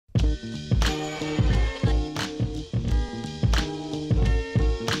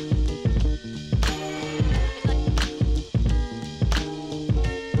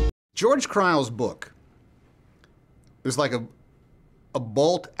George Crile's book was like a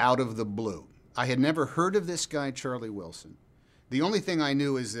bolt out of the blue. I had never heard of this guy, Charlie Wilson. The only thing I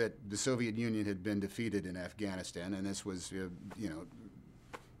knew is that the Soviet Union had been defeated in Afghanistan, and this was, you know,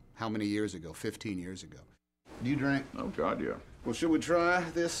 how many years ago? 15 years ago. Do you drink? Oh, God, yeah. Well, should we try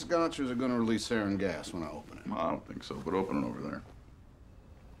this scotch, or is it going to release sarin gas when I open it? Well, I don't think so, but open it over there.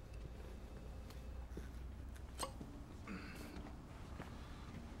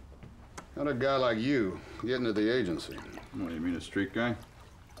 How'd a guy like you get into the agency? What, you mean a street guy?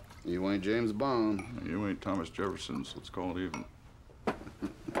 You ain't James Bond. You ain't Thomas Jefferson, so let's call it even.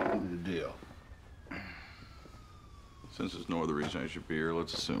 The deal. Since there's no other reason I should be here,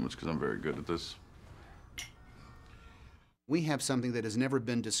 let's assume it's because I'm very good at this. We have something that has never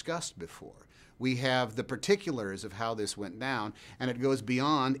been discussed before. We have the particulars of how this went down, and it goes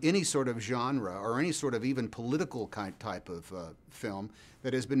beyond any sort of genre or any sort of even political type of film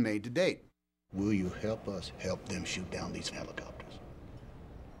that has been made to date. Will you help us help them shoot down these helicopters?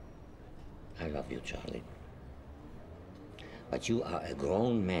 I love you, Charlie. But you are a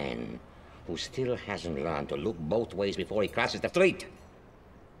grown man who still hasn't learned to look both ways before he crosses the street.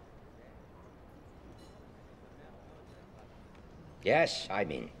 Yes, I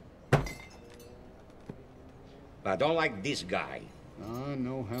mean. But I don't like this guy. I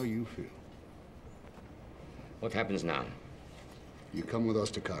know how you feel. What happens now? You come with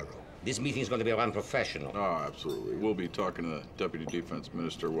us to Cairo. This meeting is going to be run professional. Oh, absolutely. We'll be talking to the Deputy Defense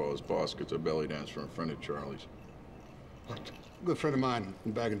Minister while his boss gets a belly dance from a friend of Charlie's. What? A good friend of mine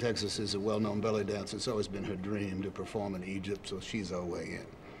back in Texas is a well-known belly dancer. It's always been her dream to perform in Egypt, so she's our way in.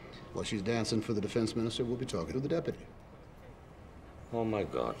 While she's dancing for the defense minister, we'll be talking to the deputy. Oh, my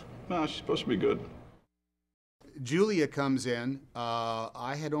God. No, she's supposed to be good. Julia comes in.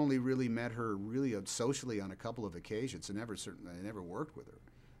 I had only really met her really socially on a couple of occasions. I never worked with her.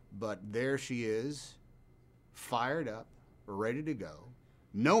 But there she is, fired up, ready to go,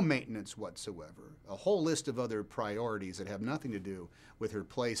 no maintenance whatsoever, a whole list of other priorities that have nothing to do with her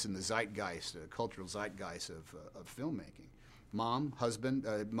place in the zeitgeist, cultural zeitgeist of filmmaking. Mom, husband,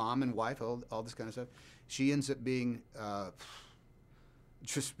 mom and wife, all this kind of stuff. She ends up being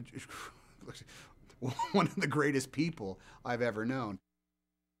just one of the greatest people I've ever known.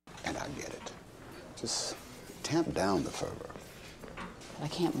 And I get it. Just tamp down the fervor. But I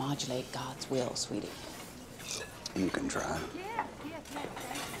can't modulate God's will, sweetie. You can try.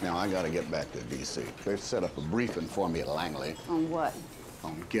 Now, I got to get back to D.C. They've set up a briefing for me at Langley. On what?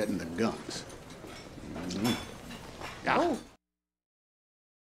 On getting the guns. Mm-hmm. Oh.